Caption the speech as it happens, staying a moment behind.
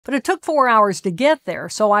But it took 4 hours to get there,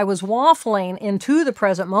 so I was waffling into the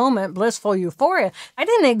present moment, blissful euphoria. I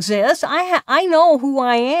didn't exist. I know who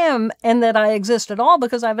I am and that I exist at all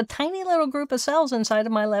because I have a tiny little group of cells inside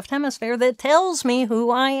of my left hemisphere that tells me who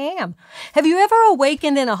I am. Have you ever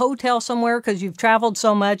awakened in a hotel somewhere because you've traveled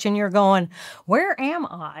so much and you're going, where am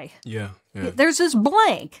I? Yeah. There's this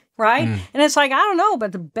blank, right? And it's like, I don't know,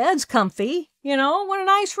 but the bed's comfy, what a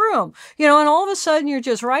nice room, and all of a sudden you're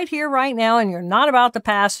just right here, right now, and you're not about the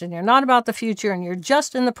past and you're not about the future and you're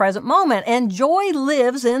just in the present moment. And joy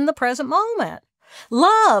lives in the present moment.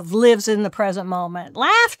 Love lives in the present moment.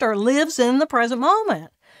 Laughter lives in the present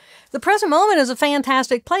moment. The present moment is a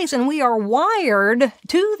fantastic place, and we are wired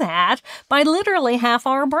to that by literally half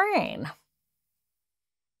our brain.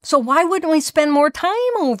 So why wouldn't we spend more time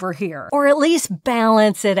over here? Or at least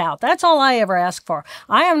balance it out? That's all I ever ask for.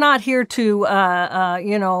 I am not here to,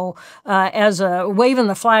 as a waving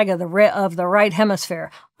the flag of the right hemisphere.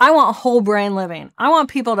 I want whole brain living. I want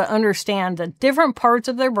people to understand the different parts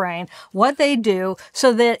of their brain, what they do,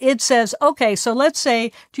 so that it says, okay, so let's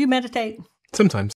say, do you meditate? Sometimes.